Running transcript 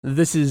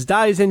This is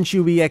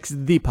Daizenshuu EX,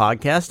 the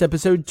podcast,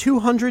 episode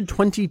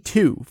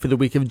 222 for the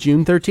week of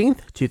June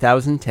 13th,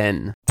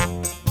 2010.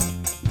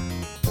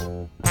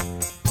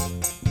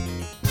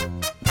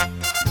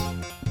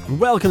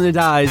 Welcome to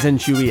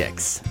Daizenshuu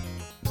EX,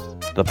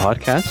 the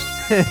podcast?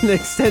 An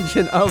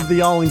extension of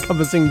the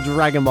all-encompassing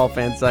Dragon Ball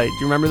fan site. Do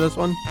you remember this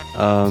one?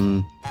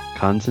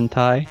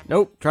 Kanzentai?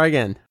 Nope, try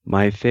again.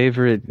 My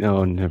favorite...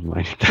 Oh, never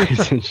mind.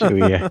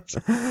 Daizenshuu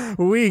EX.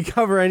 We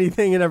cover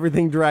anything and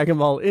everything Dragon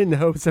Ball in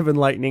hopes of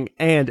enlightening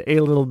and a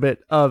little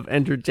bit of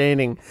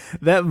entertaining.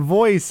 That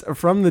voice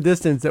from the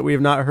distance that we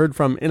have not heard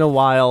from in a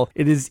while.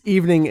 It is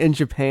evening in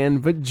Japan,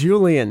 but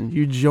Julian,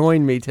 you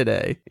join me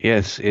today.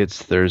 Yes,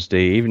 it's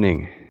Thursday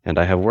evening, and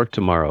I have work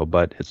tomorrow,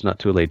 but it's not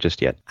too late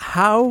just yet.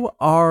 How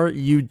are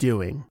you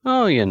doing?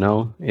 Oh, you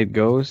know, it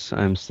goes.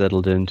 I'm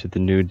settled into the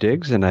new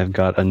digs, and I've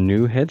got a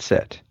new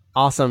headset.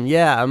 Awesome.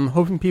 Yeah, I'm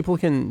hoping people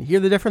can hear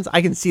the difference.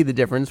 I can see the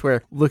difference.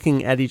 We're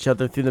looking at each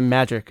other through the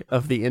magic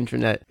of the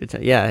internet.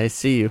 Yeah, I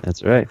see you.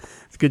 That's right.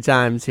 It's good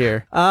times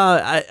here.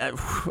 I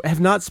have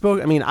not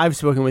spoken. I mean, I've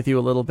spoken with you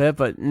a little bit,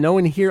 but no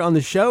one here on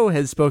the show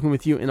has spoken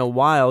with you in a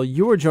while.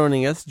 You are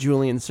joining us,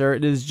 Julian, sir.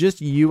 It is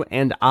just you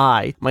and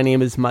I. My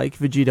name is Mike,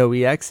 Vegito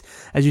EX.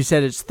 As you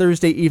said, it's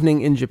Thursday evening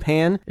in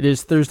Japan. It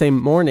is Thursday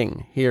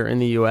morning here in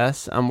the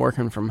U.S. I'm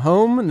working from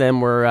home, and then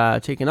we're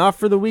taking off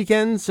for the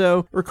weekend,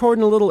 so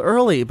recording a little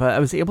early, but I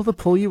was able to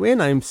pull you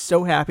in. I'm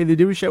so happy to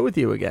do a show with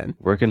you again.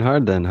 Working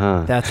hard then,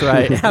 huh? That's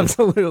right.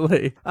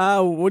 Absolutely.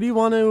 What do you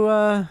want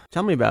to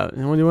tell me about?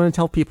 What do you want to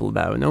tell people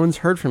about? No one's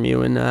heard from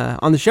you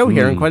on the show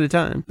here in quite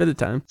a bit of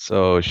time.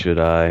 So should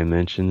I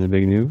mention the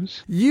big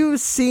news? You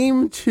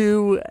seem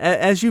to,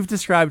 as you've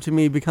described to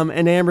me, become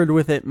enamored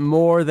with it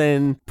more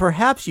than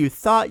perhaps you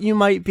thought you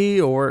might be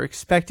or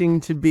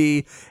expecting to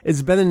be.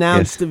 It's been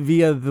announced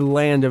via the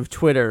land of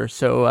Twitter.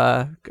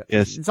 So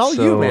yes, it's all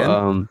you,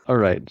 man. All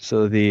right.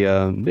 So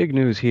the big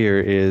news here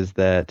is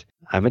that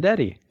I'm a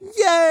daddy.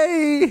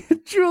 Yay!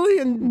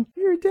 Julian,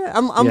 you're a dad.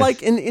 I'm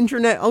like an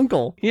internet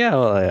uncle. Yeah,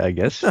 well, I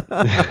guess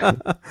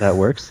that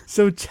works.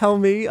 So tell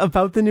me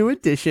about the new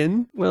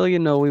edition. Well, you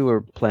know, we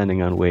were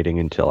planning on waiting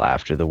until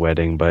after the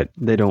wedding, but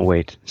they don't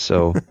wait.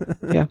 So,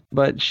 yeah.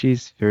 But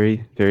she's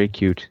very, very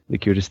cute. The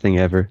cutest thing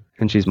ever.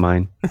 And she's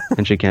mine.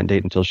 And she can't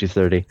date until she's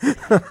 30.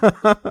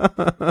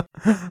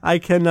 I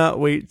cannot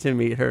wait to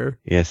meet her.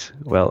 Yes.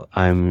 Well,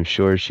 I'm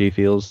sure she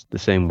feels the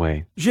same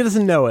way. She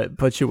doesn't know it,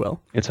 but she will.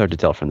 It's hard to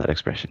tell from that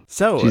expression.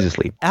 So she's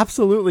asleep.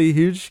 Absolutely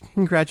huge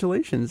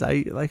congratulations.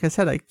 Like I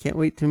said, I can't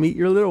wait to meet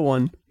your little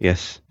one.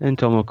 Yes. And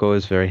Tomoko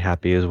is very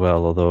happy as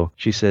well, although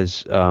she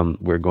says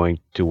we're going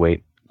to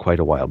wait quite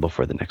a while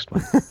before the next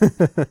one.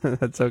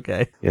 That's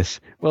okay.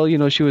 Yes. Well, you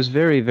know, she was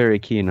very, very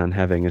keen on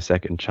having a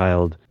second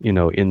child, you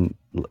know, in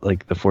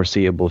like the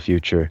foreseeable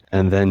future.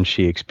 And then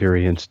she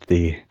experienced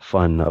the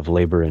fun of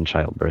labor and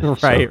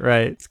childbirth. Right.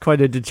 It's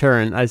quite a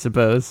deterrent, I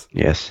suppose.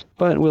 Yes.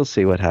 But we'll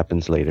see what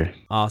happens later.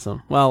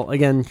 Awesome. Well,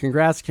 again,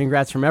 congrats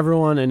from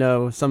everyone. I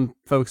know some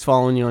folks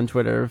following you on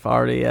Twitter have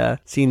already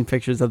seen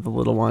pictures of the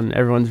little one.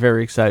 Everyone's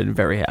very excited and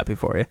very happy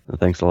for you. Well,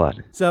 thanks a lot.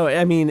 So,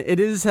 I mean, it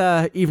is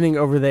evening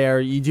over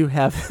there. You do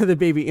have the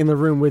baby in the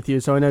room with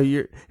you, so I know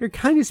you're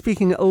kind of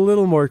speaking a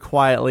little more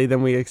quietly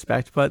than we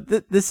expect, but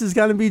this is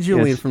going to be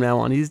Julian from now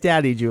on. He's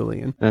Daddy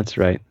Julian. That's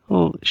right.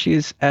 Well,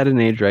 she's at an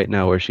age right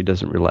now where she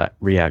doesn't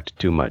react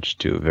too much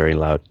to very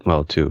loud,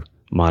 to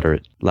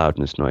moderate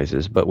loudness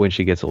noises, but when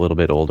she gets a little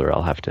bit older,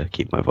 I'll have to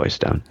keep my voice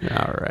down.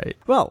 All right.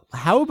 Well,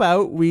 how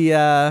about we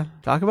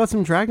talk about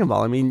some Dragon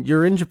Ball? I mean,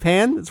 you're in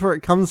Japan. That's where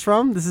it comes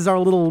from. This is our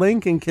little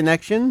link and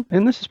connection.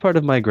 And this is part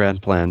of my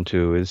grand plan,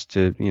 too, is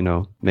to, you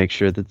know, make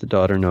sure that the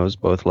daughter knows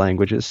both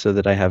languages so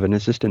that I have an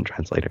assistant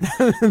translator.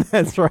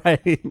 That's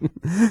right.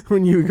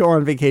 When you go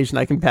on vacation,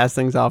 I can pass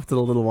things off to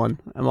the little one.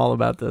 I'm all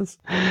about this.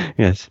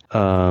 Yes.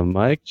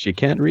 Mike, she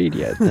can't read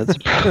yet. That's a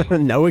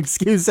problem. No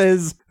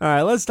excuses. All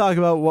right, let's talk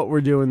about what we're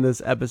doing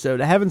this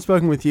episode. I haven't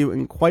spoken with you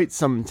in quite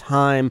some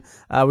time.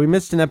 We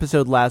missed an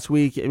episode last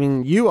week. I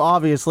mean, you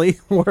obviously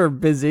were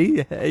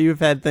busy. You've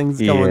had things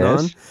going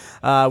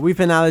on. We've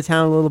been out of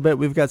town a little bit.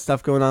 We've got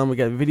stuff going on. We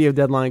got a video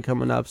deadline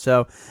coming up.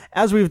 So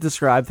as we've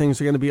described, things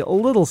are going to be a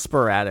little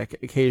sporadic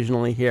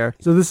occasionally here.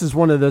 So this is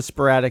one of those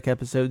sporadic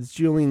episodes.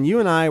 Julian, you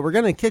and I, we're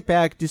going to kick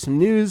back, do some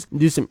news, and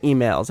do some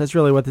emails. That's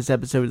really what this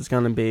episode is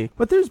going to be.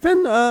 But there's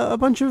been a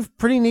bunch of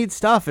pretty neat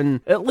stuff,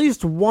 and at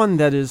least one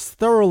that is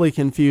thoroughly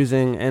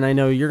confusing, and I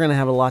know you're going to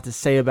have a lot to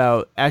say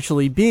about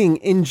actually being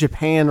in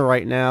Japan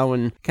right now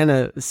and kind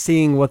of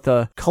seeing what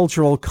the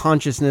cultural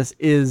consciousness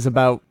is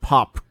about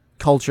pop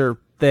culture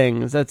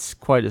things. That's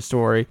quite a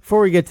story.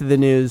 Before we get to the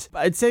news,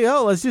 I'd say,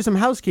 let's do some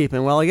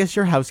housekeeping. Well, I guess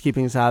your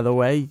housekeeping's out of the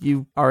way.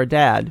 You are a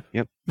dad.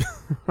 Yep.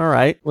 All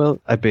right. Well,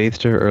 I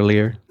bathed her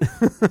earlier,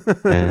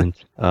 and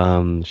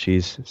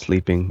she's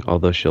sleeping,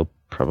 although she'll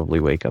probably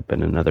wake up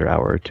in another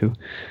hour or two.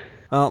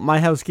 Well, my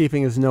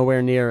housekeeping is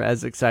nowhere near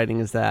as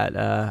exciting as that.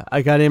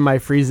 I got in my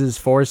Freeze's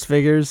Force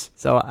figures,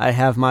 so I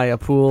have my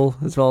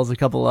Apool as well as a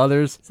couple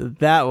others. So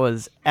that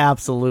was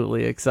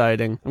absolutely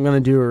exciting. I'm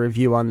going to do a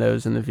review on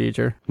those in the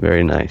future.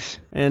 Very nice.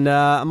 And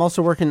I'm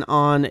also working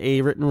on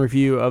a written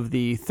review of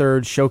the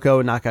third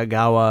Shoko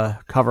Nakagawa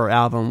cover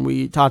album.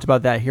 We talked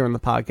about that here on the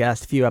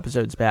podcast a few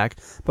episodes back,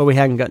 but we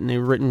hadn't gotten a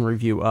written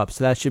review up,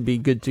 so that should be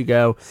good to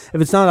go.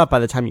 If it's not up by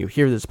the time you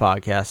hear this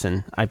podcast,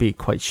 and I'd be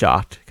quite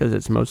shocked because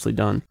it's mostly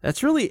done.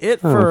 That's really it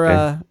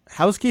for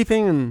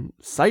housekeeping and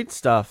site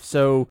stuff,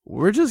 so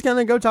we're just going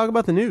to go talk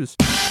about the news.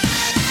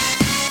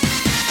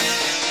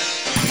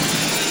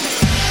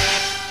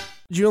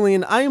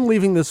 Julian, I am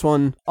leaving this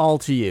one all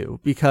to you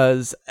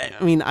because,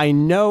 I mean, I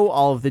know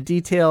all of the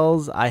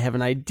details. I have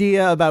an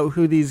idea about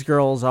who these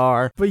girls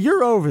are, but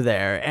you're over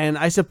there, and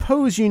I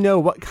suppose you know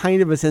what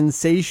kind of a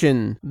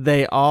sensation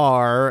they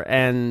are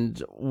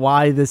and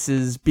why this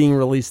is being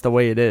released the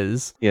way it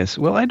is. Yes,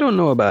 well, I don't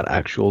know about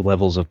actual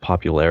levels of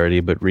popularity,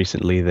 but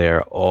recently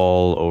they're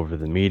all over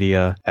the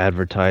media,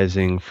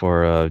 advertising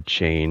for a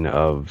chain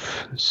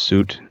of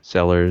suit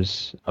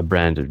sellers, a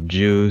brand of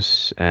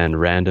juice,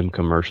 and random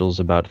commercials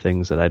about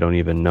things that I don't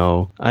even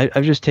know.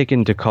 I've just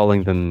taken to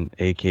calling them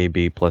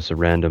AKB plus a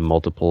random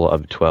multiple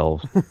of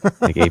 12,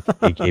 like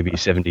AKB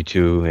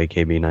 72,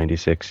 AKB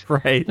 96.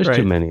 Right, There's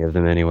too many of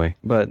them anyway.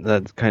 But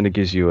that kind of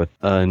gives you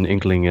an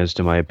inkling as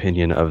to my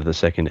opinion of the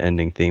second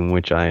ending theme,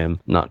 which I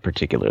am not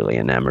particularly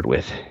enamored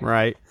with.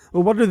 Right.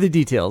 Well, what are the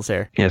details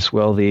there? Yes,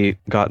 well, they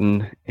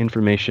gotten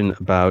information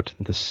about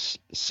the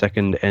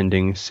second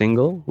ending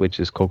single, which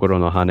is Kokoro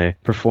no Hane,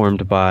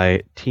 performed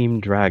by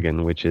Team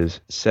Dragon, which is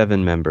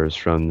 7 members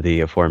from the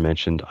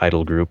aforementioned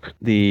idol group.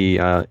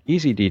 The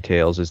easy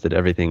details is that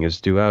everything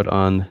is due out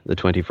on the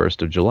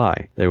 21st of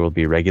July. There will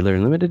be regular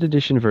and limited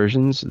edition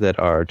versions that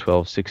are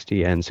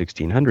 1260 and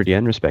 1600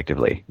 yen,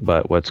 respectively.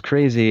 But what's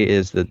crazy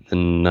is that the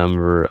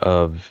number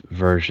of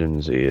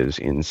versions is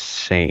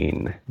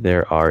insane.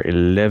 There are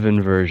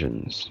 11 versions.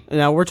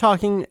 Now, we're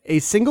talking a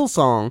single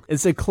song.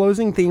 It's a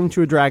closing theme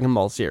to a Dragon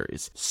Ball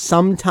series.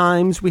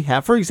 Sometimes we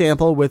have, for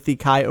example, with the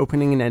Kai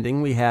opening and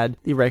ending, we had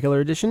the regular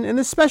edition and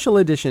the special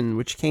edition,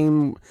 which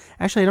came...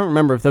 Actually, I don't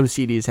remember if those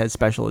CDs had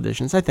special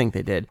editions. I think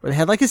they did. Where they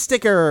had like a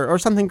sticker or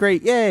something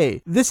great.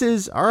 Yay! This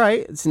is,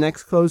 alright, it's the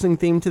next closing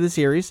theme to the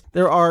series.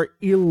 There are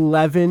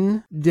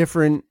 11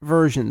 different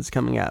versions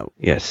coming out.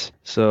 Yes.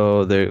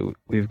 So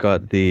we've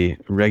got the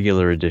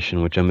regular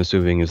edition, which I'm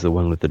assuming is the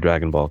one with the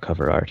Dragon Ball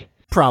cover art.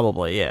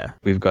 Probably, yeah.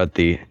 We've got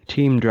the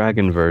Team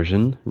Dragon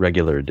version,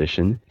 regular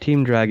edition,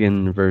 Team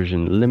Dragon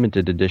version,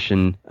 limited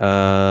edition,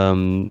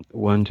 1,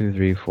 2,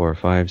 3, 4,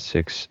 5,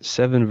 6,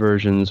 7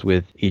 versions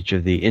with each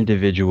of the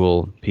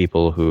individual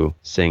people who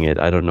sing it.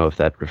 I don't know if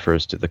that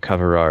refers to the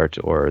cover art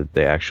or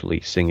they actually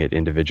sing it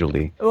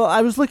individually. Well,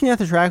 I was looking at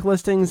the track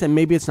listings, and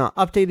maybe it's not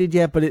updated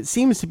yet, but it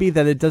seems to be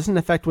that it doesn't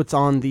affect what's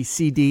on the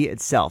CD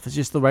itself. It's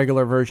just the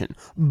regular version.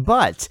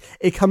 But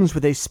it comes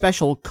with a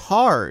special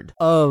card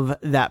of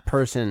that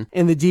person.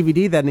 And the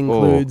DVD that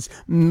includes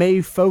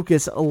may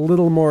focus a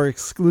little more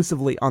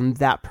exclusively on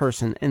that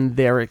person and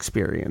their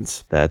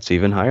experience. That's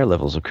even higher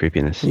levels of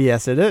creepiness.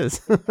 Yes, it is.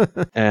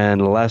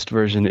 And the last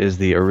version is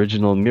the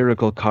original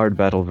Miracle Card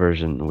Battle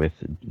version with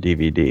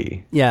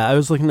DVD. Yeah, I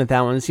was looking at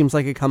that one. It seems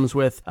like it comes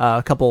with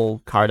a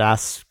couple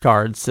cards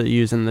to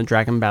use in the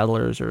Dragon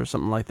Battlers or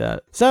something like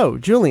that. So,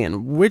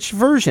 Julian, which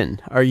version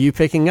are you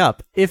picking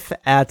up, if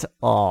at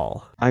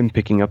all? I'm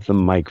picking up the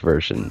Mike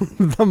version.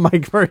 The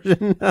Mike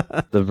version?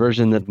 The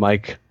version that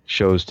Mike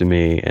shows to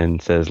me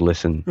and says,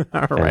 listen,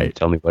 and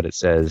tell me what it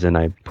says, and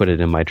I put it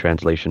in my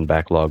translation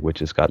backlog, which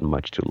has gotten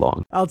much too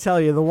long. I'll tell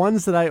you, the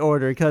ones that I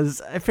ordered,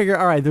 because I figure,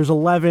 all right, there's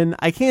 11.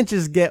 I can't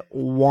just get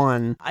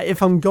one.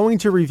 If I'm going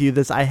to review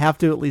this, I have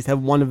to at least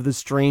have one of the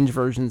strange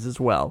versions as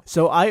well.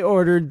 So I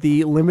ordered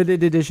the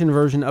limited edition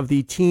version of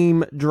the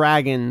Team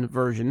Dragon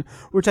version,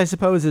 which I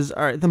suppose is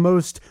the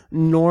most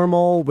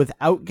normal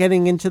without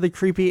getting into the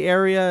creepy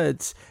area.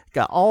 It's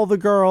got all the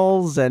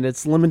girls and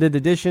it's limited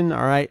edition,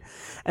 all right.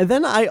 And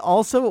then I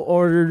also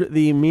ordered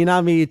the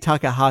Minami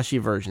Takahashi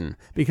version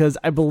because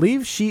I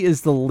believe she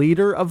is the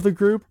leader of the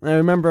group. And I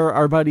remember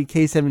our buddy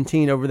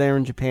K17 over there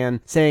in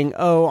Japan saying,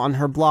 on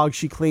her blog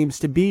she claims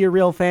to be a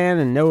real fan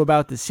and know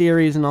about the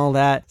series and all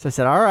that. So I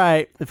said, all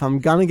right, if I'm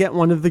gonna get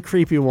one of the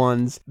creepy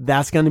ones,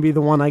 that's gonna be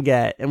the one I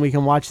get, and we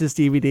can watch this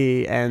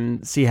DVD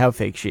and see how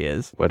fake she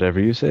is.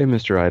 Whatever you say,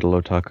 Mr.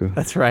 Idol Otaku.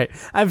 That's right.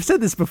 I've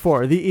said this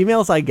before. The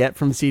emails I get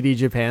from CD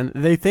Japan,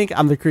 they think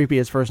I'm the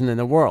creepiest person in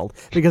the world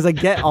because I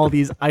get all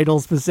these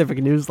idol-specific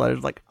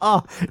newsletters like,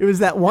 it was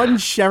that one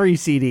Sherry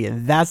CD,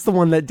 and that's the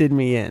one that did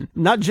me in.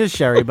 Not just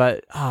Sherry,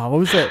 but, what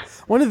was it?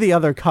 One of the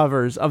other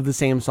covers of the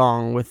same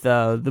song with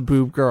the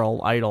boob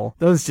girl idol.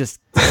 Those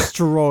just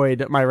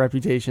destroyed my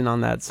reputation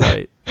on that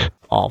site.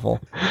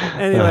 awful.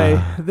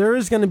 Anyway, there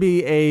is going to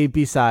be a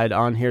B-side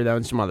on here, though,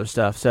 and some other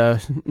stuff. So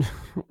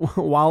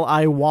while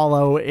I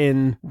wallow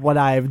in what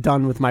I've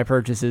done with my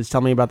purchases,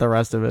 tell me about the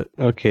rest of it.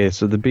 Okay,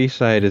 so the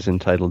B-side is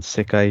entitled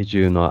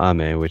Sekai-ju no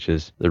Ame, which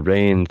is the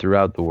rain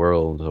throughout the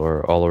world,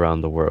 or all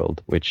around the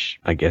world, which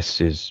I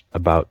guess is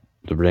about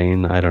the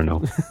rain. I don't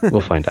know.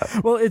 We'll find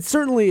out. Well, it's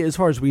certainly, as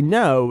far as we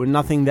know,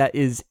 nothing that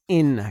is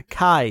in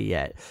Kai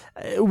yet.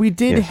 We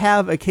did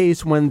have a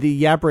case when the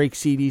Yeah Break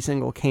CD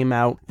single came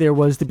out. There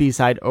was the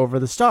B-side Over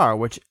the Star,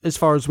 which, as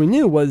far as we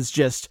knew, was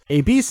just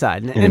a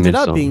B-side, and it ended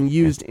up being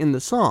used in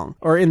the song,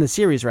 or in the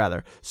series,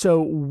 rather.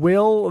 So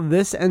will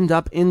this end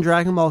up in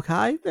Dragon Ball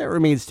Kai? That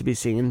remains to be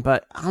seen,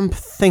 but I'm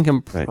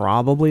thinking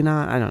probably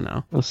not. I don't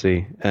know. We'll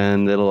see.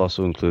 And it'll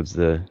also includes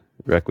the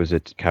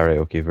requisite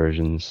karaoke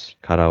versions.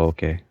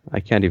 Karaoke. I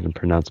can't even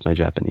pronounce my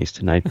Japanese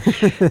tonight.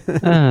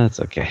 It's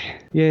okay.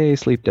 Yay,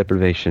 sleep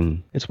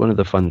deprivation. It's one of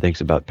the fun things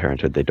about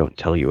parenthood they don't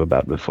tell you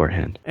about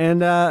beforehand.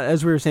 And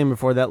as we were saying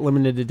before, that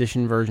limited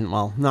edition version,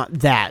 well, not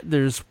that.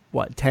 There's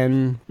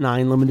 9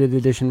 limited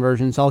edition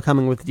versions, all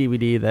coming with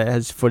DVD that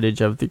has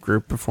footage of the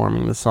group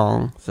performing the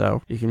song.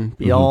 So you can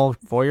be all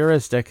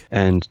voyeuristic.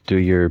 And do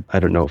your,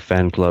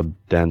 fan club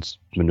dance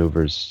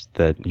maneuvers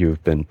that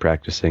you've been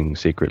practicing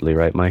secretly,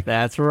 right, Mike?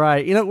 That's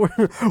right.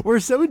 We're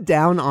so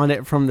down on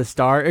it from the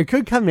start. It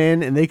could come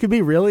in and they could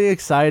be really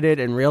excited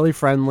and really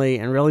friendly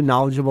and really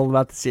knowledgeable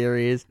about the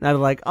series. And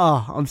I'm like,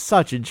 oh, I'm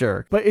such a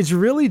jerk. But it's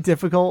really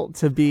difficult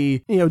to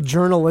be,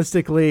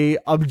 journalistically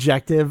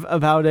objective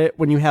about it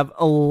when you have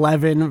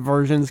 11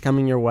 versions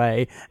coming your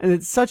way. And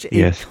it's such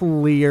a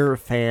clear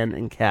fan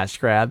and cash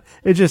grab.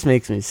 It just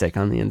makes me sick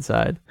on the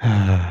inside.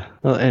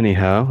 Well,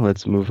 anyhow,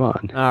 let's move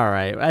on. All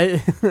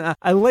right.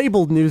 I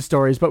labeled news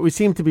stories, but we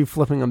seem to be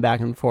flipping them back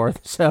and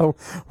forth. So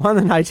why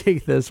don't I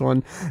take this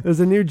one? There's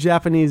a new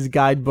Japanese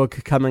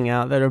guidebook coming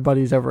out that our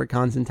buddies over at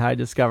Kanzentai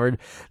discovered.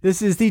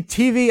 This is the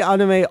TV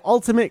Anime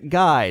Ultimate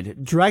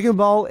Guide, Dragon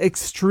Ball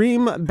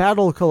Extreme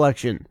Battle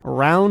Collection,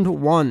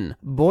 Round 1,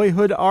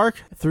 Boyhood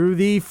Arc through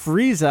the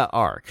Frieza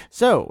Arc.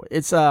 So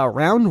it's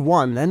Round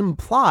 1. That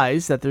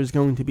implies that there's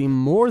going to be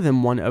more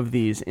than one of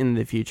these in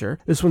the future.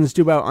 This one's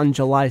due out on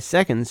July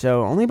 2nd,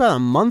 so only about a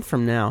month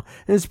from now.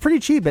 And it's pretty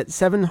cheap at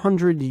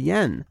 700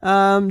 yen.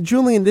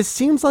 Julian, this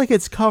seems like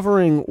it's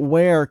covering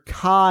where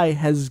Kai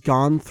has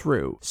gone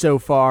through so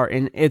far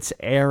in its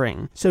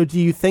airing. So do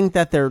you think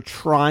that they're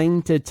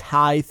trying to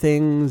tie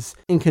things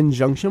in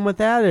conjunction with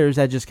that, or is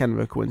that just kind of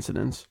a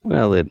coincidence?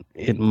 Well,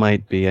 it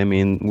might be. I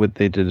mean,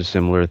 they did a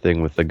similar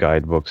thing with the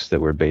guidebooks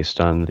that were based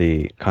on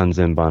the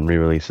Kanzenban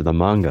re-release of the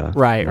manga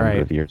a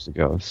number of years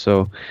ago.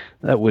 So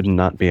that would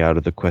not be out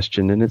of the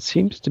question, and it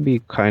seems to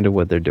be kind of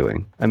what they're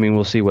doing. I mean,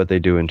 we'll see what they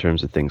do in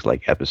terms of things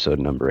like episode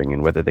numbering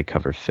and whether they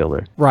cover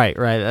filler. Right.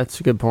 That's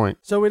a good point.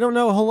 So we don't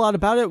know a whole lot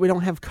about it. We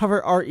don't have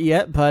cover art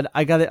yet, but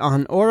I got it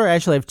on order. I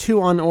actually have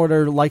 2 on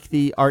order, like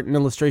the art and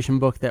illustration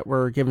book that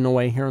we're giving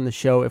away here on the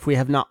show. If we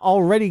have not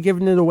already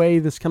given it away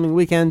this coming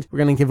weekend, we're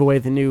going to give away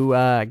the new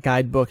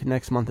guidebook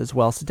next month as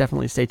well, so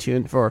definitely stay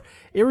tuned for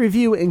a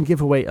review and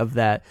giveaway of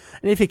that.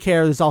 And if you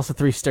care, there's also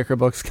 3 sticker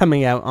books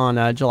coming out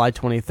on July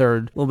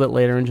 23rd, a little bit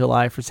later in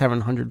July for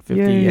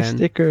 750 yen.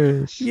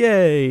 Stickers.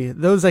 Yay.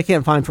 Those I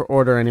can't find for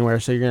order anywhere,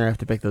 so you're going to have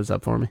to pick those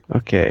up for me.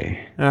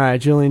 Okay. All right,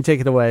 Julian, take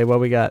it away. What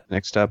we got?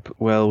 Next up,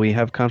 well, we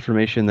have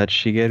confirmation that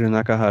Shigeru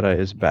Nakahara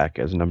is back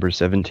as number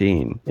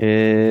 17.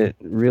 It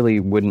really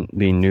wouldn't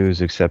be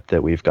news except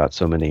that we've got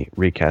so many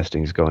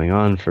recastings going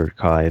on for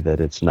Kai that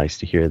it's nice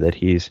to hear that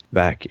he's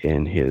back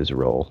in his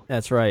role.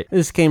 That's right.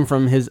 This came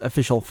from his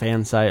official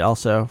fan site,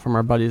 also from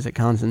our buddies at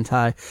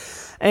Kanzentai.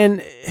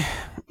 And,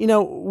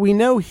 we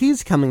know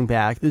he's coming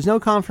back. There's no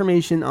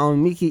confirmation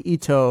on Miki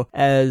Ito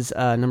as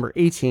number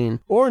 18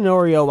 or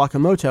Norio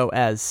Wakamoto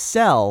as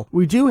Cell.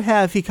 We do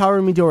have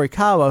Hikaru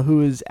Midorikawa,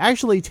 who is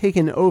actually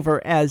taken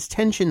over as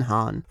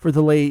Tenshinhan for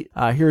the late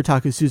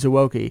Hirotaka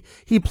Suzuoki.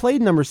 He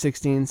played number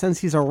 16. Since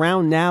he's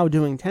around now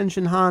doing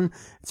Tenshinhan,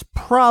 it's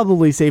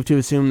probably safe to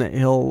assume that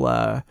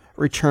he'll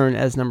return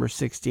as number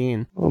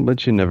 16. Well,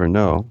 but you never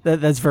know.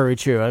 That's very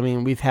true. I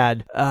mean, we've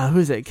had,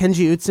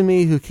 Kenji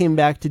Utsumi, who came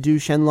back to do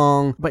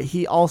Shenlong, but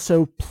he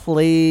also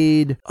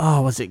played,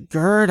 was it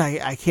Gerd?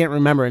 I can't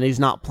remember, and he's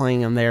not playing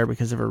him there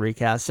because of a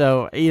recast.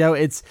 So,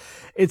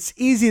 it's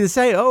easy to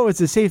say, it's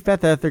a safe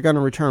bet that they're going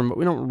to return, but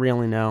we don't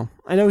really know.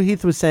 I know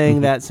Heath was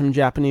saying that some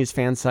Japanese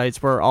fan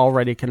sites were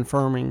already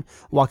confirming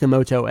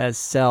Wakamoto as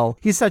Cell.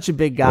 He's such a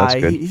big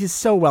guy. He's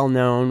so well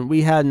known.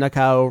 We had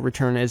Nakao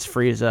return as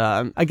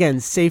Frieza. Again,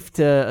 safe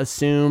to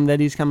assume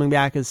that he's coming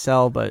back as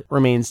Cell, but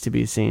remains to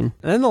be seen.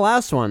 And then the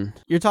last one.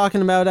 You're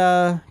talking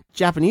about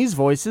Japanese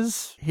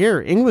voices.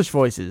 Here, English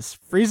voices.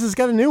 Frieza's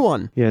got a new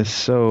one. Yes,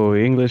 so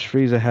English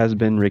Frieza has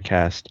been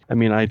recast. I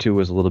mean, I too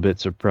was a little bit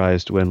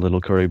surprised when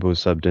Little Kuribo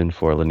subbed in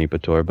for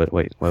Lanipator, but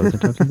wait, what was I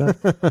talking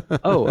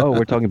about? oh,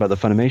 we're talking about the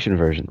Funimation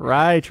version.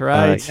 Right.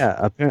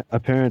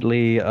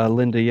 Apparently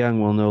Linda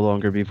Young will no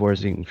longer be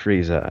voicing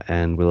Frieza,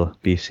 and we'll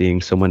be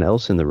seeing someone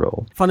else in the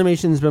role.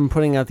 Funimation's been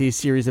putting out these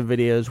series of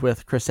videos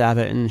with Chris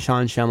Abbott and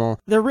Sean Schemmel.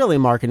 They're really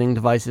marketing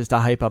devices to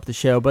hype up the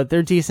show, but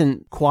they're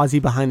decent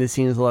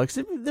quasi-behind-the-scenes looks.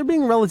 They're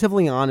being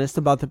relatively honest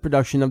about the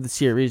production of the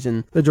series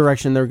and the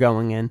direction they're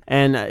going in.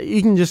 And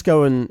you can just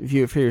go and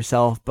view it for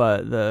yourself,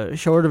 but the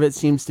short of it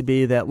seems to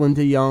be that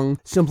Linda Young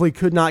simply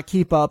could not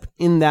keep up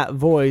in that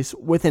voice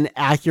with an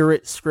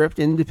accurate script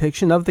and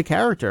depiction of the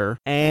character.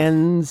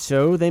 And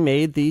so they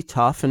made the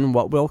tough and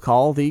what we'll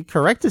call the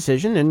correct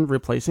decision in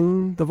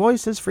replacing the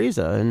voice as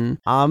Frieza. And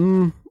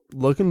I'm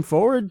looking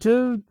forward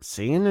to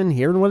seeing and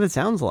hearing what it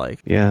sounds like.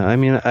 Yeah, I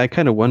mean, I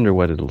kind of wonder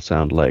what it'll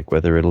sound like,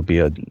 whether it'll be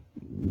a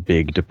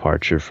big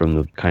departure from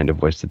the kind of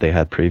voice that they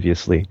had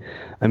previously.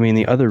 I mean,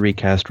 the other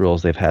recast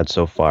roles they've had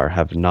so far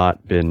have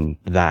not been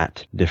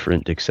that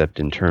different, except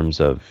in terms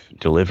of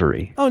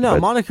delivery. Oh, no,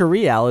 Monica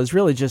Rial is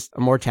really just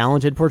a more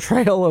talented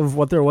portrayal of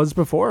what there was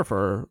before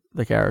for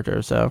the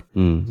character, so.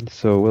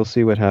 So we'll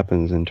see what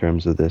happens in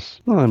terms of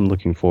this. Well, I'm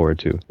looking forward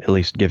to at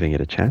least giving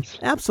it a chance.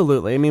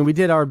 Absolutely. I mean, we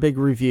did our big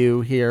review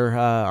here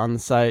on the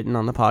site and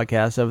on the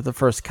podcast of the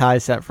first Kai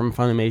set from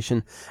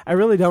Funimation. I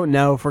really don't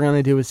know if we're going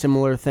to do a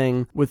similar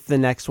thing with the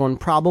next one.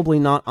 Probably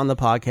not on the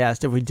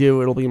podcast. If we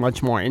do, it'll be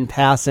much more in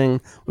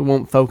passing. We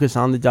won't focus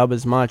on the dub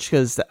as much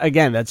because,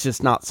 again, that's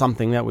just not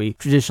something that we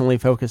traditionally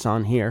focus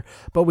on here.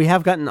 But we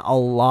have gotten a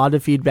lot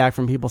of feedback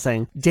from people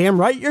saying,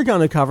 damn right, you're going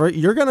to cover it.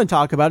 You're going to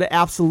talk about it.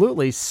 Absolutely.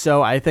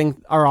 So I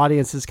think our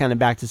audience has kind of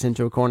backed us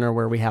into a corner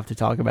where we have to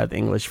talk about the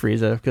English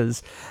Frieza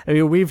because, I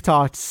mean, we've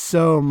talked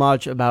so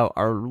much about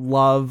our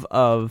love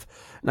of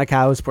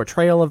Nakao's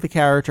portrayal of the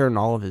character and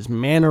all of his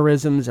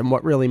mannerisms and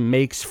what really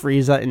makes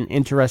Frieza an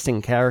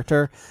interesting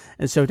character.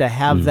 And so to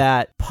have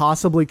that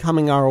possibly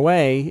coming our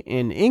way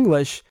in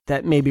English,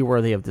 that may be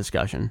worthy of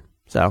discussion.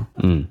 So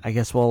I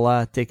guess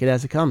we'll take it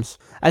as it comes.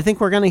 I think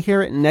we're going to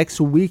hear it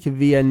next week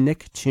via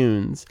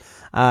Nicktoons.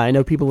 I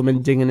know people have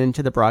been digging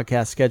into the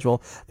broadcast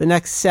schedule. The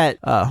next set,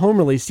 home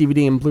release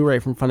DVD and Blu-ray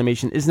from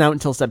Funimation, isn't out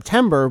until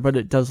September, but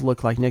it does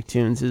look like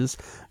Nicktoons is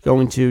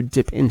going to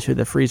dip into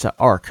the Frieza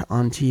arc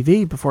on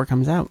TV before it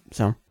comes out.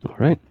 So, all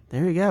right.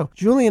 There you go.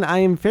 Julian, I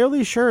am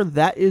fairly sure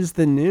that is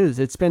the news.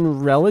 It's been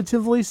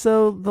relatively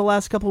so the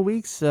last couple of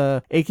weeks.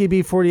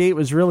 AKB48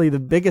 was really the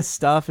biggest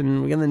stuff,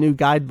 and we got the new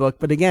guidebook.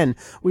 But again,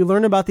 we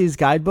learn about these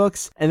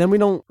guidebooks, and then we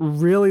don't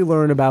really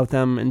learn about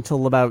them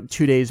until about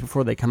 2 days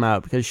before they come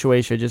out, because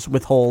Shueisha just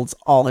withholds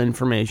all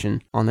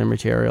information on their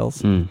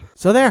materials.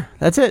 So there,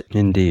 that's it.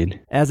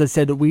 Indeed. As I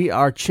said, we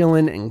are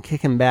chilling and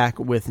kicking back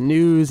with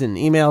news and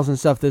emails and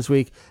stuff this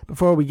week.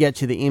 Before we get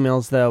to the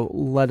emails, though,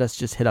 let us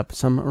just hit up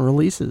some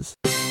releases.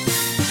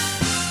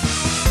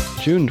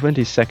 June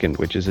 22nd,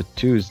 which is a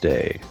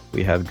Tuesday,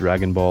 we have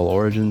Dragon Ball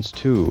Origins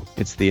 2.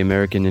 It's the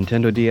American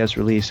Nintendo DS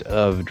release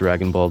of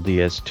Dragon Ball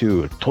DS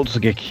 2,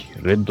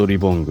 Totsugeki Red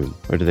Ribbon.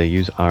 Or do they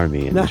use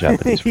Army in the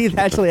Japanese? He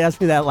actually asked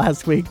me that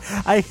last week.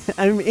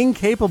 I'm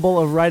incapable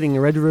of writing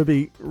Red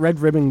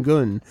Ribbon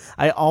Gun.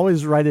 I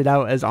always write it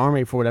out as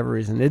Army for whatever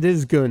reason. It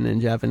is Gun in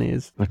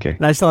Japanese. Okay.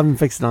 And I still haven't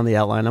fixed it on the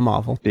outline. I'm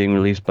awful. Being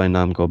released by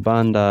Namco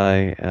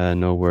Bandai.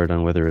 No word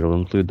on whether it'll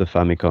include the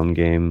Famicom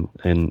game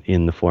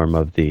in the form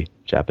of the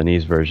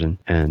Japanese version,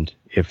 and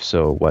if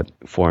so, what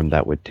form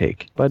that would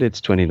take. But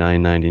it's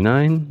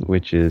 $29.99,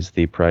 which is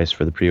the price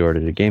for the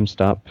pre-order at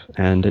GameStop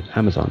and at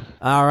Amazon.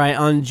 All right,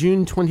 on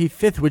June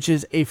 25th, which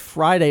is a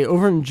Friday,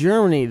 over in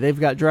Germany, they've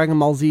got Dragon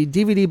Ball Z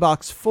DVD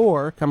Box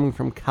 4 coming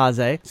from Kaze.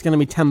 It's going to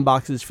be 10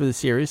 boxes for the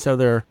series, so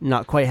they're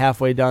not quite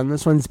halfway done.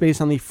 This one's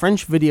based on the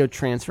French video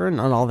transfer,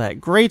 not all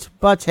that great,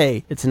 but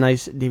hey, it's a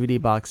nice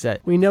DVD box set.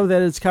 We know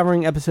that it's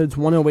covering episodes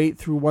 108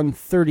 through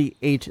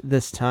 138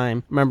 this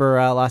time. Remember,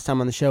 last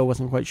time on the show,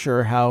 wasn't quite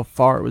sure how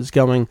far it was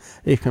going.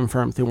 They've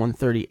confirmed through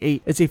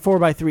 138. It's a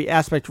 4:3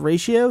 aspect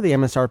ratio. The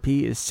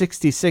MSRP is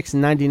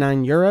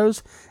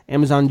 €66.99.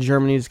 Amazon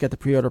Germany's got the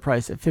pre-order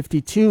price at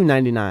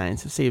 $52.99,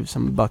 so save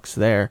some bucks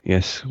there.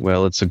 Yes,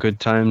 well, it's a good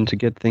time to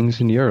get things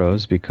in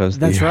euros because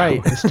the euro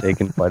has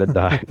taken quite a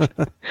dive.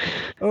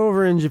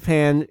 Over in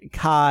Japan,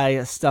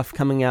 Kai stuff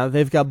coming out.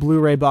 They've got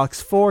Blu-ray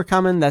Box 4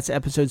 coming. That's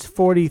episodes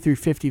 40 through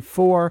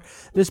 54.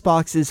 This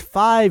box is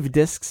 5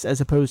 discs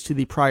as opposed to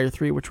the prior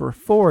 3, which were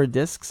 4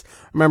 discs.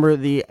 Remember,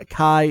 the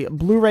Kai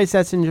Blu-ray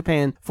sets in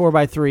Japan,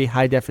 4:3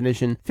 high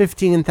definition,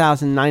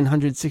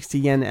 15,960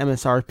 yen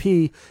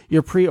MSRP.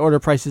 Your pre-order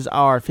prices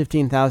are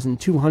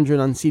 15,200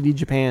 on CD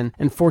Japan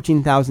and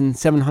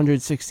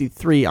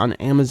 14,763 on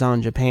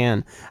Amazon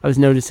Japan. I was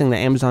noticing that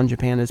Amazon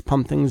Japan has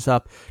pumped things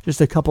up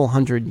just a couple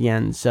hundred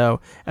yen,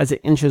 so as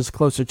it inches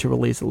closer to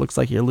release, it looks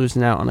like you're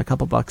losing out on a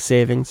couple bucks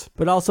savings.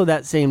 But also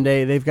that same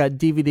day, they've got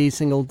DVD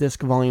single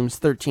disc volumes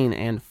 13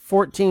 and 14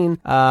 14.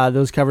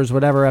 Those covers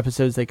whatever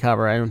episodes they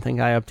cover. I don't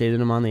think I updated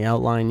them on the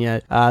outline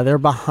yet. They're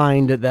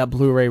behind that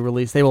Blu-ray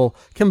release. They will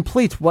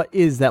complete what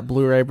is that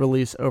Blu-ray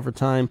release over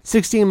time.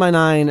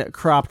 16:9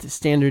 cropped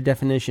standard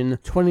definition,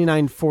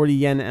 29.40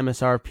 yen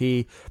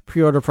MSRP.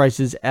 Pre-order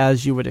prices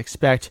as you would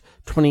expect,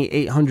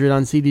 2,800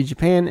 on CD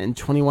Japan and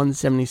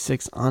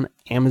 21.76 on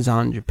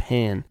Amazon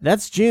Japan.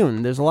 That's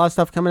June. There's a lot of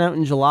stuff coming out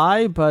in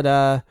July, but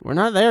we're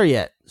not there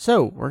yet.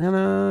 So we're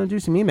gonna do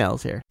some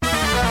emails here.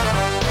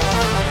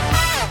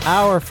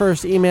 Our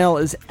first email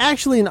is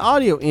actually an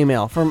audio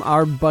email from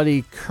our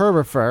buddy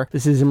Kerbifer.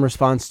 This is in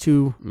response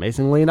to,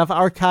 amazingly enough,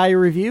 our Kai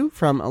review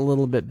from a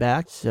little bit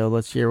back. So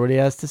let's hear what he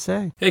has to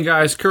say. Hey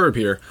guys, Kerb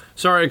here.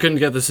 Sorry I couldn't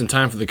get this in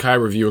time for the Kai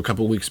review a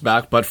couple weeks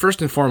back, but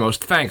first and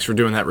foremost, thanks for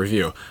doing that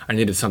review. I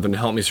needed something to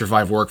help me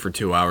survive work for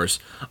 2 hours.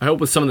 I hope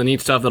with some of the neat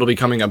stuff that'll be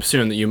coming up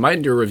soon that you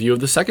might do a review of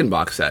the second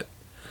box set.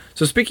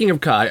 So speaking of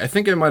Kai, I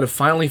think I might have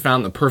finally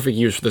found the perfect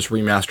use for this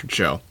remastered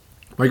show.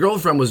 My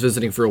girlfriend was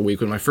visiting for a week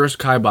when my first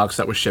Kai box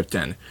set was shipped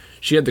in.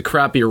 She had the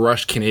crappy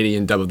rushed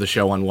Canadian dub of the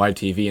show on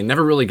YTV and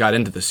never really got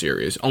into the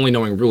series, only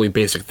knowing really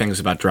basic things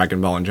about Dragon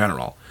Ball in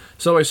general.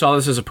 So I saw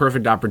this as a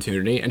perfect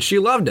opportunity, and she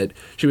loved it.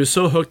 She was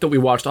so hooked that we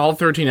watched all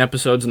 13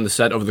 episodes in the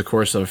set over the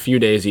course of a few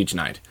days each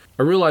night.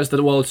 I realized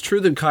that while it's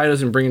true that Kai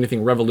doesn't bring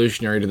anything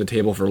revolutionary to the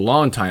table for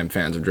longtime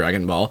fans of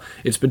Dragon Ball,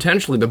 it's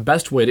potentially the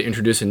best way to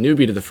introduce a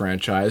newbie to the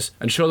franchise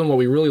and show them what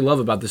we really love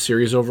about the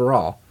series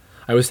overall.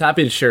 I was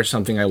happy to share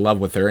something I love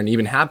with her, and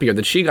even happier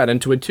that she got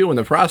into it too in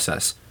the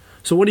process.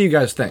 So what do you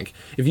guys think?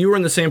 If you were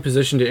in the same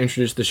position to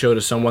introduce the show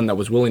to someone that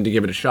was willing to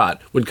give it a shot,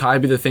 would Kai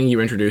be the thing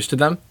you introduced to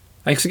them?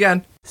 Thanks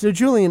again. So,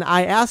 Julian,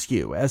 I ask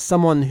you, as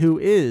someone who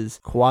is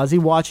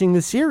quasi-watching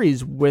the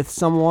series with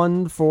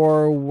someone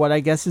for what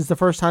I guess is the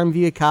first time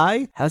via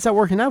Kai, how's that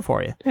working out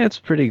for you? Yeah, it's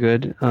pretty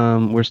good.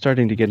 We're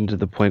starting to get into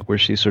the point where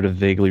she sort of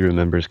vaguely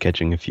remembers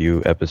catching a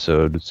few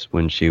episodes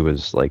when she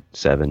was like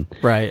 7.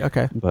 Right,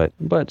 okay.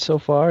 But so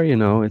far,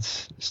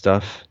 it's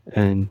stuff.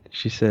 And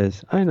she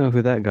says, I know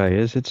who that guy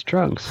is. It's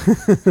Trunks.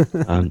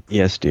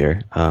 Yes,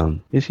 dear.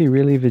 Is he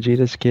really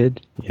Vegeta's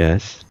kid?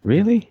 Yes.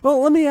 Really?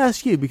 Well, let me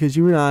ask you, because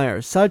you and I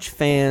are such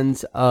fans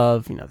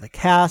of, the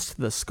cast,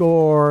 the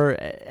score,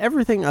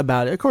 everything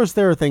about it. Of course,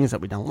 there are things that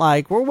we don't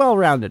like. We're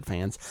well-rounded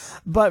fans.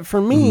 But for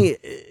me,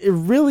 it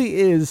really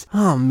is,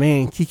 oh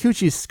man,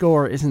 Kikuchi's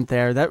score isn't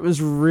there. That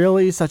was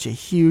really such a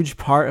huge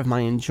part of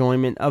my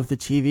enjoyment of the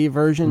TV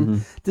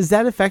version. Does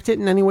that affect it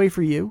in any way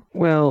for you?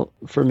 Well,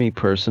 for me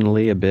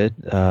personally, a bit.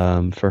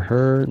 For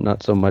her,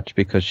 not so much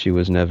because she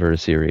was never a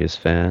serious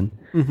fan.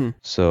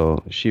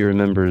 So she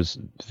remembers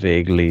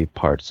vaguely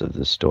parts of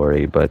the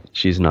story, but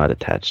she's not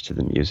attached to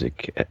the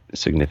music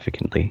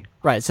significantly.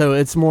 Right, so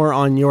it's more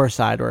on your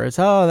side where it's,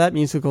 oh, that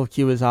musical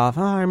cue is off.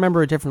 Oh, I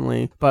remember it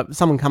differently. But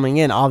someone coming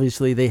in,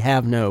 obviously they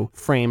have no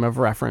frame of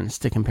reference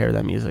to compare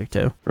that music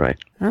to. Right.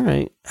 All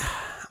right.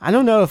 I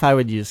don't know if I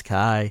would use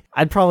Kai.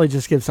 I'd probably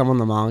just give someone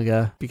the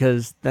manga,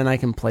 because then I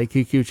can play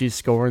Kikuchi's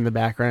score in the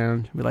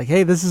background. Be like,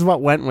 hey, this is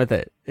what went with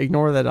it.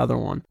 Ignore that other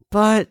one.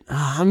 But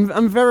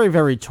I'm very,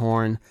 very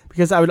torn,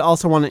 because I would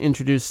also want to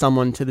introduce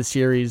someone to the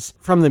series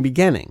from the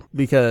beginning,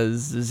 because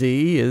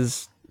Z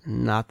is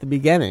not the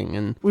beginning.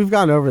 And we've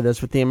gone over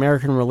this with the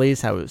American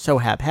release, how it was so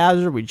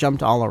haphazard, we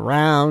jumped all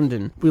around,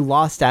 and we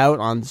lost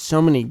out on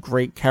so many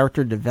great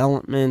character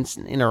developments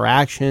and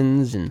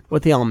interactions and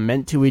what they all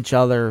meant to each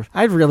other.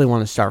 I'd really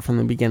want to start from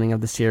the beginning of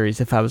the series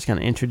if I was going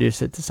to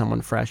introduce it to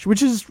someone fresh,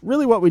 which is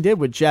really what we did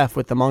with Jeff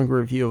with the manga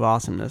review of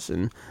Awesomeness,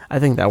 and I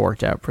think that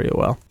worked out pretty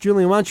well.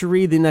 Julian, why don't you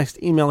read the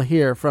next email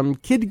here from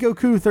Kid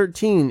Goku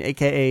 13,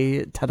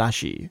 aka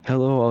Tadashi.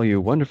 Hello, all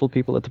you wonderful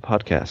people at the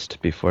podcast.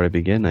 Before I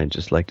begin, I'd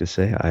just like to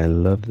say I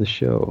love the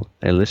show.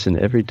 I listen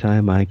every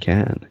time I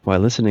can. While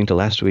listening to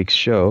last week's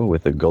show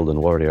with the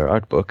Golden Warrior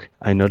art book,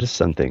 I noticed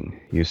something.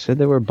 You said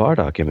there were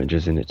Bardock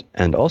images in it,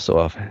 and also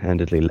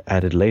offhandedly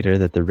added later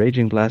that the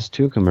Raging Blast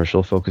 2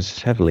 commercial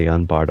focuses heavily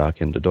on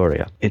Bardock and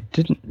Dodoria. It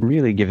didn't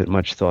really give it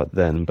much thought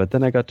then, but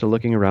then I got to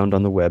looking around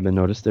on the web and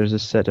noticed there's a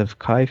set of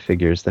Kai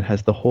figures that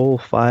has the whole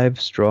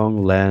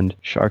 5-strong land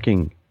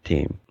sharking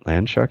team.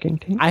 Land sharking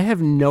team? I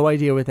have no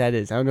idea what that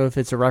is. I don't know if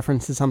it's a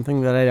reference to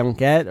something that I don't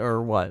get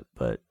or what,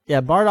 but yeah,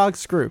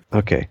 Bardock's group.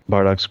 Okay,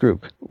 Bardock's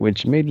group,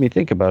 which made me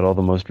think about all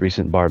the most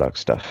recent Bardock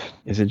stuff.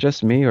 Is it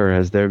just me, or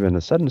has there been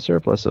a sudden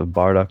surplus of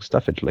Bardock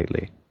stuffage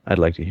lately? I'd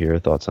like to hear your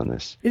thoughts on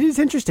this. It is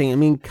interesting. I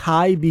mean,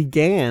 Kai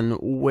began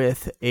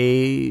with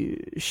a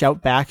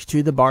shout back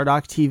to the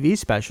Bardock TV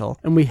special,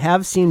 and we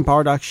have seen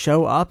Bardock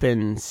show up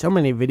in so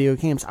many video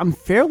games. I'm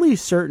fairly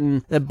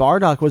certain that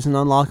Bardock was an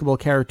unlockable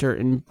character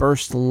in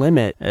Burst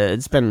Limit.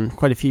 It's been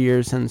quite a few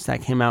years since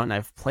that came out and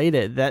I've played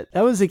it. That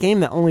was a game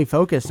that only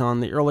focused on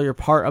the earlier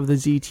part of the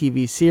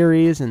ZTV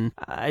series, and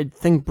I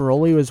think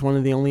Broly was one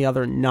of the only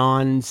other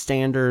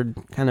non-standard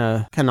kind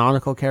of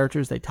canonical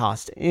characters they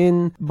tossed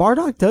in.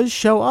 Bardock does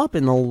show up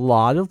in a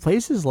lot of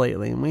places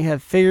lately, and we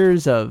have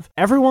figures of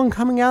everyone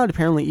coming out,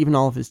 apparently even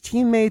all of his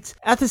teammates.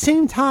 At the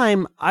same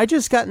time, I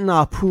just got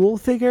a pool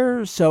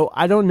figure, so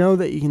I don't know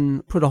that you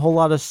can put a whole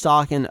lot of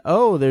stock in,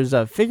 oh, there's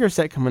a figure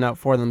set coming out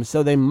for them,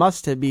 so they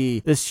must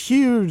be this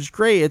huge,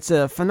 great, it's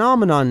a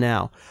phenomenon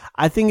now.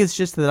 I think it's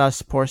just that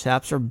us poor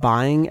saps are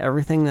buying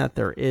everything that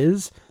there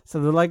is.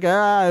 So they're like,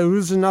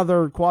 who's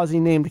another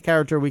quasi-named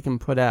character we can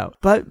put out?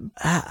 But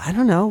I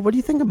don't know. What do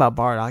you think about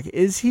Bardock?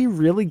 Is he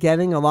really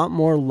getting a lot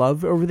more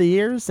love over the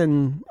years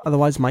than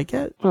otherwise might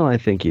get? Well, I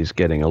think he's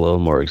getting a little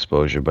more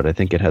exposure, but I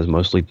think it has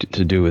mostly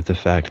to do with the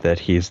fact that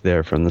he's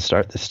there from the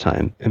start this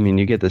time. I mean,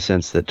 you get the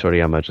sense that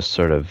Toriyama just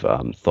sort of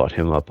thought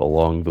him up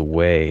along the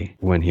way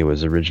when he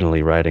was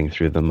originally writing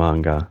through the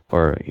manga,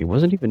 or it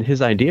wasn't even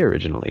his idea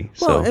originally.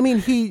 Well, I mean,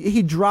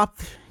 he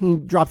dropped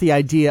the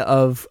idea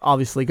of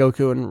obviously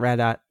Goku and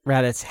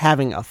Raditz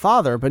having a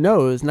father, but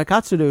no, it was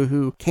Nakatsuru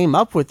who came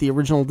up with the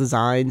original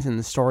designs and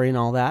the story and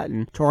all that,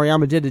 and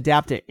Toriyama did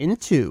adapt it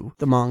into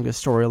the manga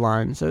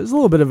storyline, so it was a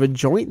little bit of a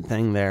joint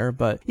thing there,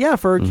 but yeah,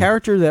 for a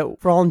character that,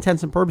 for all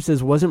intents and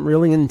purposes, wasn't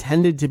really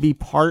intended to be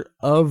part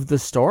of the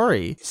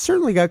story,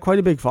 certainly got quite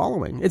a big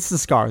following. It's the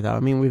scar, though.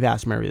 I mean, we've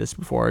asked Mary this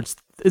before.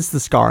 It's the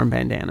scar and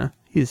bandana.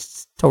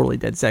 He's totally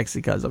dead sexy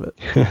because of it.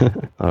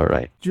 All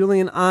right.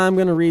 Julian, I'm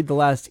going to read the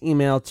last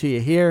email to you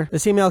here.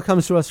 This email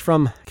comes to us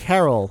from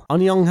Carol.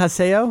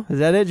 Annyeonghaseyo. Is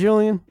that it,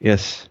 Julian?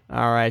 Yes.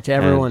 All right, to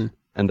everyone.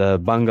 And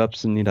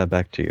bangapsunida,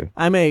 back to you.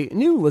 I'm a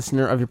new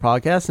listener of your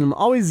podcast, and I'm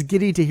always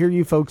giddy to hear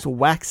you folks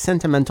wax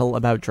sentimental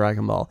about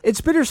Dragon Ball. It's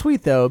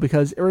bittersweet, though,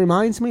 because it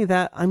reminds me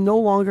that I'm no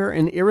longer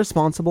an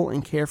irresponsible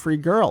and carefree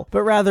girl,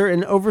 but rather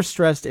an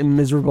overstressed and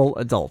miserable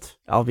adult,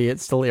 albeit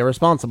still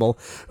irresponsible,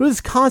 who is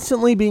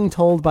constantly being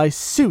told by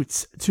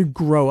suits to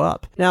grow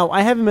up. Now,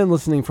 I haven't been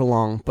listening for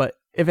long, but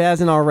if it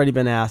hasn't already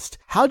been asked,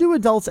 how do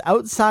adults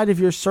outside of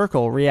your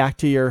circle react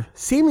to your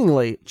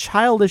seemingly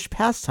childish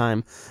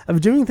pastime of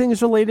doing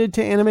things related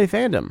to anime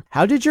fandom?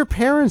 How did your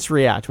parents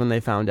react when they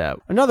found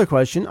out? Another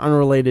question,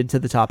 unrelated to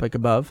the topic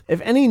above.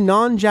 If any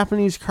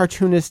non-Japanese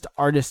cartoonist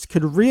artist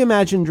could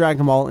reimagine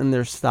Dragon Ball in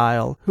their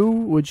style, who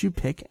would you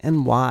pick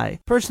and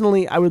why?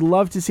 Personally, I would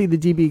love to see the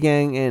DB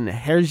gang in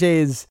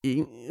Hergé's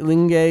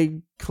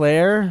Linge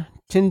Claire.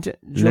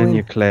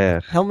 Julian,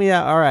 Claire. Help me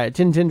out. All right.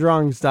 Tintin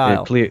drawing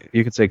style.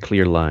 You could say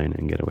clear line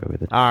and get away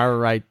with it. All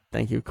right.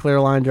 Thank you. Clear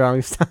line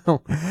drawing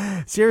style.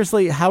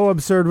 Seriously, how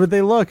absurd would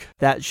they look?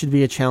 That should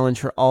be a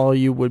challenge for all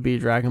you would-be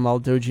Dragon Ball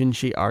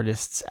doujinshi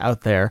artists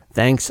out there.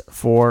 Thanks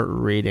for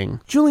reading.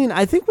 Julian,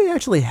 I think we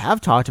actually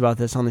have talked about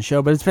this on the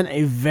show, but it's been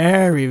a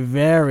very,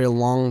 very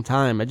long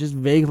time. I just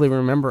vaguely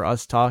remember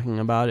us talking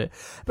about it.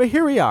 But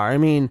here we are. I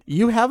mean,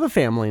 you have a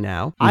family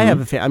now. Mm-hmm. I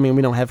have a family. I mean,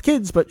 we don't have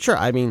kids, but sure.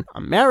 I mean,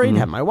 I'm married,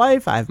 have my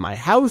wife, I have my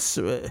house.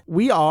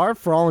 We are,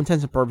 for all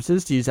intents and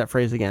purposes, to use that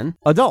phrase again,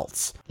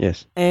 adults.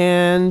 Yes.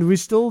 And we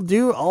still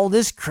do all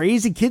this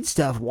crazy kid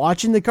stuff,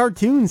 watching the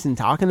cartoons and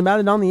talking about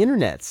it on the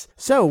internets.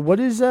 So what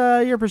is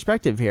your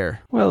perspective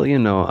here? Well,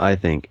 I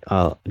think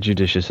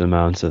judicious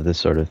amounts of this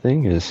sort of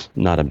thing is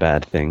not a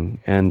bad thing.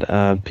 And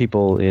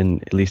people,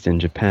 at least in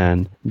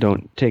Japan,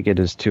 don't take it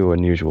as too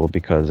unusual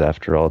because,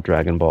 after all,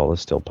 Dragon Ball is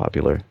still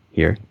popular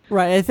here.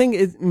 Right, I think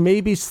it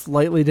may be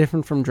slightly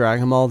different from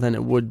Dragon Ball than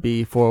it would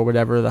be for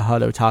whatever the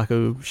Hot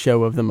Otaku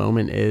show of the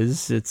moment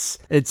is.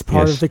 It's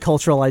part of the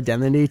cultural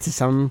identity to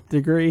some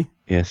degree.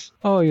 Yes.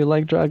 Oh, you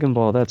like Dragon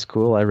Ball? That's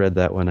cool. I read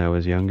that when I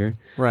was younger.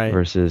 Right.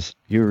 Versus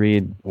you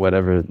read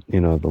whatever,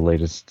 the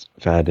latest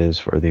fad is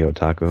for the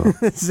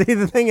otaku. See,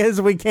 the thing is,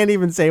 we can't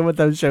even say what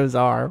those shows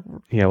are.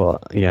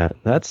 Yeah,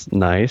 that's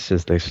nice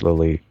as they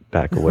slowly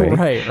back away.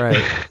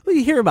 Right. Well,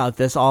 you hear about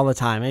this all the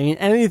time. I mean,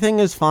 anything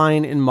is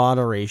fine in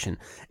moderation.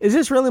 Is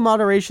this really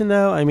moderation,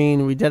 though? I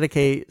mean, we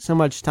dedicate so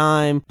much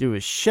time, do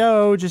a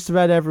show just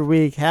about every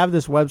week, have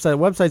this website. The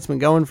website's been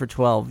going for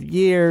 12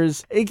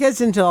 years. It gets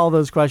into all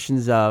those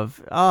questions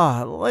of,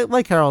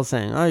 like Carol's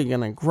saying, you're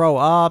going to grow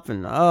up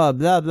and, blah,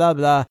 blah,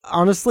 blah.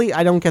 Honestly,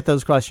 I don't get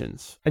those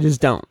questions. I just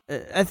don't.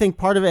 I think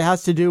part of it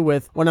has to do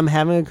with when I'm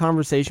having a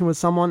conversation with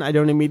someone, I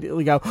don't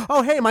immediately go,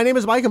 oh, hey, my name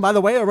is Mike, and by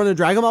the way, I run a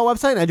Dragon Ball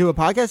website, and I do a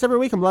podcast every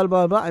week, and blah,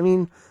 blah, blah. I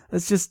mean,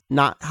 that's just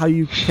not how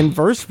you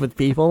converse with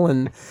people,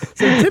 and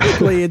so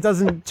typically it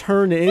doesn't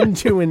turn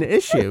into an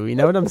issue. You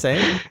know what I'm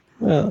saying?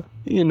 Well,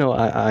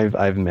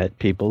 I've met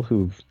people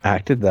who've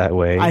acted that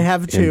way. I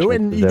have too,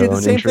 and you do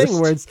the same thing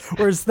where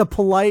it's the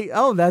polite,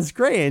 oh, that's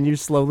great, and you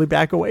slowly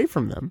back away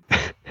from them.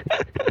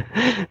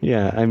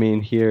 Yeah, I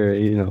mean, here,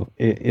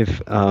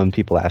 if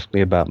people ask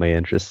me about my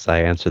interests,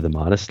 I answer them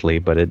honestly,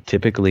 but it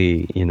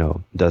typically,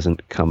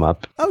 doesn't come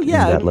up. Oh,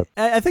 yeah.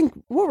 I think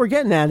what we're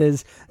getting at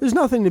is there's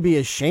nothing to be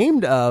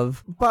ashamed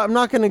of, but I'm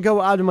not going to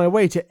go out of my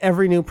way to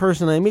every new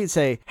person I meet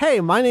say, hey,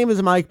 my name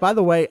is Mike. By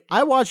the way,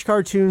 I watch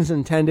cartoons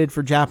intended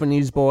for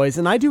Japanese boys,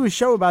 and I do a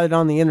show about it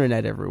on the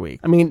internet every week.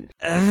 I mean,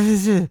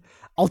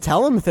 I'll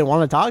tell them if they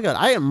want to talk about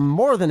it. I am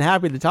more than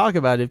happy to talk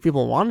about it if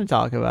people want to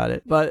talk about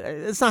it. But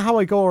it's not how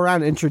I go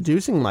around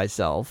introducing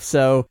myself.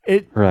 So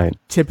it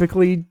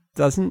typically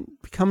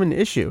doesn't become an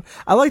issue.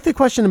 I like the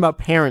question about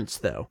parents,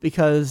 though,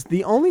 because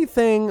the only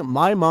thing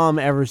my mom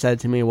ever said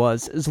to me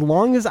was, as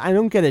long as I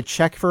don't get a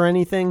check for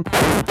anything,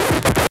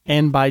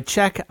 and by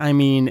check, I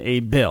mean a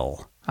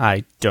bill.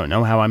 I don't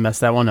know how I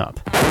messed that one up.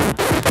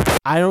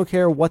 I don't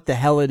care what the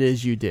hell it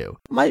is you do.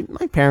 My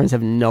parents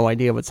have no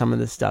idea what some of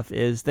this stuff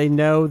is. They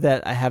know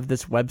that I have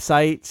this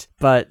website,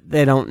 but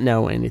they don't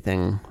know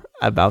anything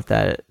about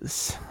that.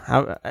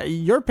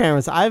 Your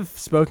parents, I've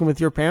spoken with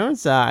your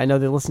parents. I know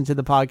they listened to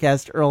the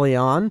podcast early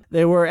on.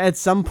 They were at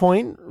some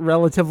point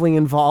relatively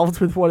involved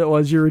with what it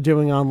was you were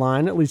doing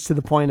online, at least to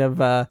the point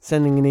of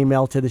sending an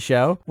email to the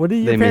show. What do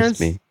your parents...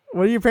 Missed me.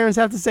 What do your parents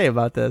have to say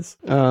about this?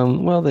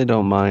 Well, they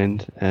don't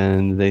mind,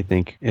 and they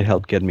think it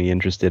helped get me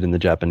interested in the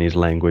Japanese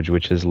language,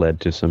 which has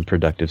led to some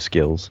productive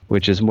skills,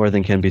 which is more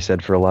than can be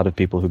said for a lot of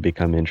people who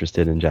become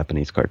interested in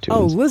Japanese cartoons.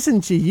 Oh,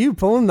 listen to you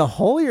pulling the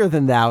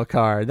holier-than-thou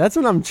card. That's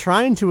what I'm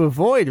trying to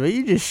avoid, but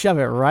you just shove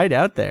it right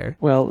out there.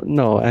 Well,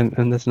 no,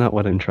 and that's not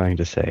what I'm trying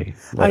to say.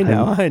 I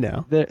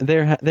know.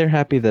 They're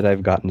happy that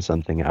I've gotten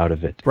something out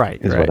of it. Right,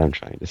 is what I'm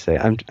trying to say.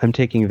 I'm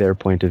taking their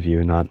point of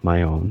view, not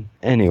my own.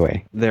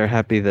 Anyway, they're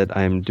happy that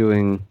I'm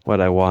doing what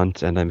I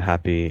want, and I'm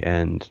happy,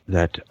 and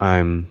that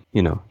I'm,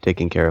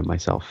 taking care of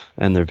myself.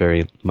 And they're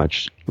very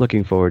much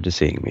looking forward to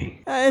seeing me.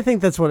 I think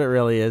that's what it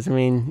really is. I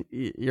mean,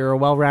 you're a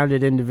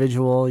well-rounded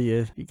individual.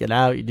 You get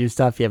out, you do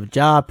stuff, you have a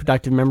job,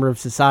 productive member of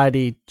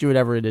society, do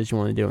whatever it is you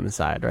want to do on the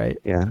side, right?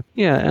 Yeah.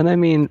 Yeah, and I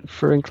mean,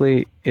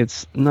 frankly,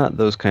 it's not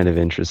those kind of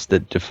interests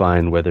that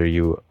define whether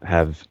you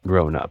have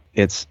grown up.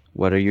 It's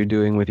what are you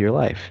doing with your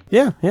life?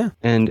 Yeah.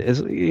 And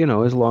as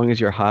long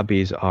as your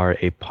hobbies are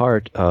a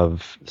part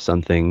of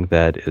something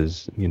that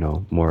is,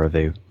 more of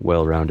a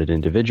well-rounded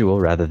individual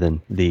rather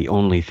than the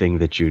only thing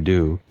that you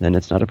do, then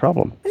it's not a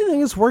problem. I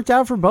think it's worked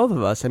out for both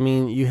of us. I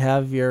mean, you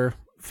have your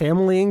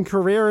family and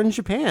career in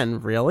Japan,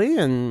 really,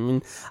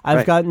 and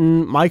I've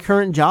gotten my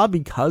current job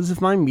because of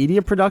my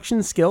media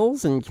production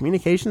skills and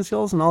communication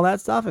skills and all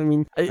that stuff. I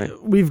mean,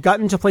 we've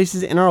gotten to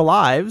places in our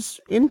lives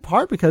in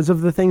part because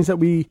of the things that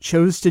we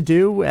chose to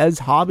do as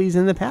hobbies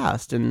in the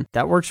past, and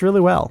that works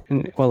really well.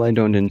 And while I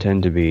don't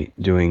intend to be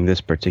doing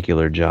this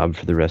particular job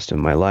for the rest of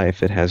my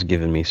life, it has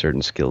given me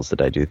certain skills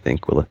that I do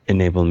think will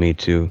enable me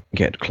to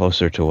get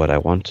closer to what I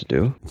want to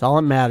do. It's all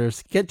that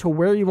matters. Get to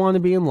where you want to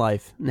be in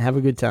life and have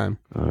a good time.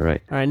 All right.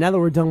 All right, now that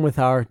we're done with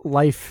our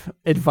life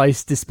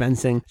advice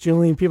dispensing,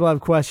 Julian, people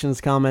have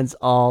questions, comments,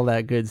 all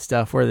that good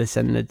stuff. Where are they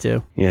sending it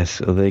to? Yes,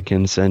 so they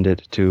can send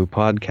it to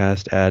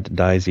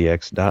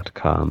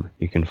podcast@daizex.com.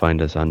 You can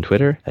find us on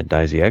Twitter at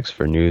DaizeX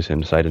for news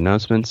and site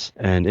announcements,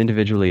 and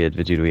individually at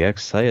VijiduX,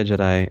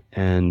 Sayajadai,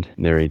 and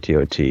Mary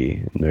TOT.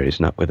 Mary's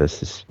not with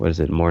us. What is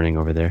it, morning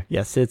over there?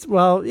 Yes, it's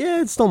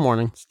still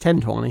morning. It's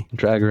 10:20.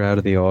 Drag her out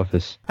of the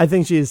office. I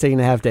think she is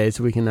taking a half day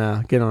so we can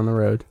get on the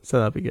road, so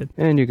that'll be good.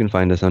 And you can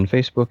find us on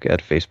Facebook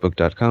at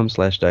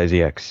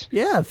facebook.com/DaizeX.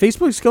 Yeah,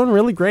 Facebook's going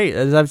really great.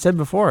 As I've said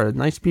before,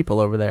 nice people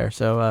over there.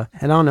 So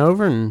head on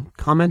over and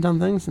comment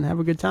on things and have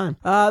a good time.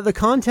 The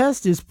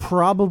contest is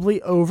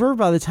probably over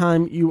by the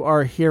time you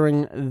are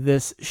hearing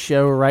this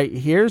show right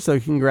here. So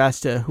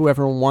congrats to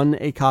whoever won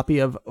a copy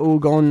of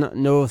Ogon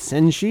no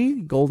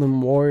Senshi,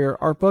 Golden Warrior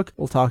art book.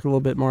 We'll talk a little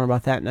bit more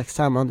about that next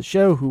time on the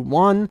show, who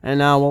won.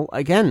 And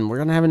again, we're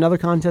going to have another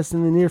contest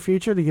in the near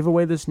future to give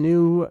away this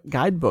new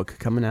guidebook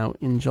coming out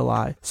in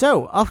July.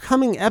 So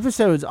upcoming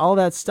episodes, all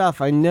that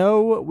stuff. I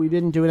know we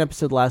didn't do an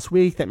episode last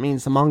week. That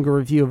means the manga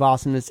review of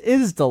Awesomeness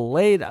is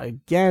delayed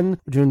again.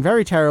 We're doing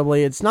very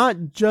terribly. It's not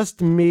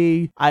just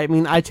me. I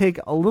mean, I take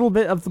a little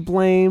bit of the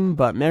blame,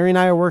 but Mary and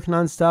I are working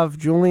on stuff.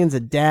 Julian's a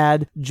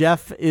dad.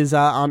 Jeff is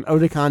on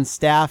Otacon's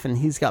staff, and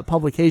he's got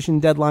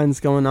publication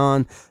deadlines going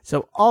on.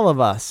 So all of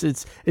us,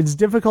 it's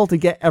difficult to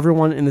get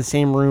everyone in the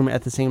same room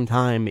at the same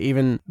time,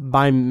 even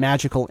by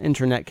magical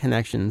internet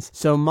connections.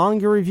 So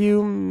manga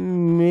review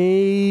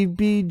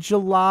maybe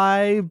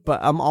July, but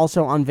I'm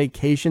also on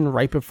vacation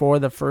right before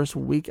the first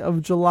week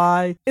of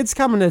July. It's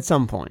coming at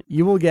some point.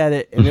 You will get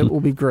it, and it will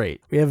be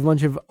great. We have a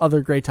bunch of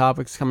other great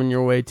topics coming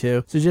your way,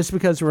 too. So just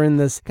because we're in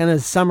this kind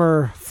of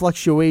summer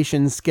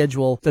fluctuation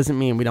schedule doesn't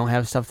mean we don't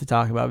have stuff to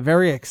talk about.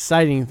 Very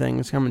exciting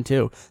things coming,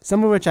 too.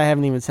 Some of which I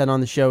haven't even said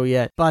on the show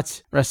yet,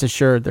 but rest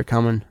assured, they're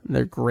coming.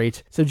 They're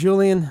great. So,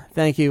 Julian,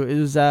 thank you. It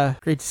was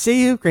great to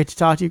see you, great to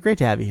talk to you, great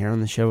to have you here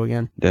on the show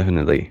again.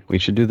 Definitely. We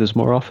should do this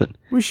more often.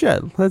 We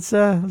should. Let's do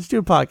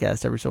a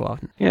podcast every so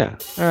often. Yeah.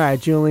 All right,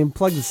 Julian,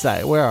 plug the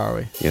site. Where are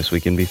we? Yes, we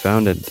can be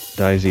found at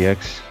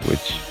DaizeX,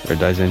 or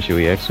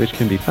Daizenshuu EX, which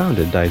can be found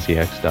at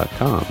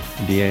DaizeX.com.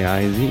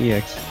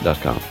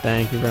 DAIZEX.com.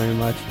 Thank you very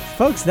much.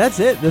 Folks, that's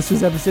it. This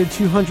was episode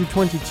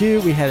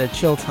 222. We had a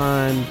chill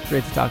time.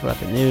 Great to talk about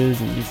the news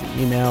and do some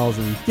emails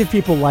and give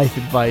people life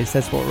advice.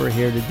 That's what we're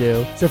here to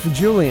do. So for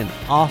Julian,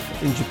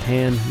 off in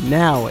Japan,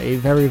 now a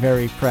very,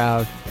 very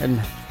proud and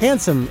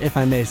handsome, if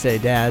I may say,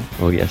 dad.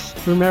 Oh, yes.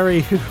 For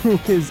Mary, who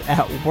is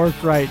at work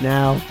right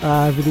now.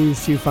 For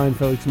these two fine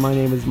folks, my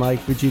name is Mike,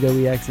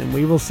 Vegito EX, and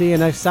we will see you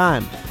next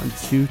time on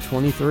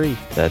 223.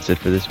 That's it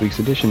for this week's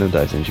edition of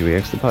Daizenshuu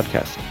EX, the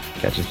podcast.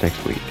 Catch us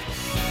next week.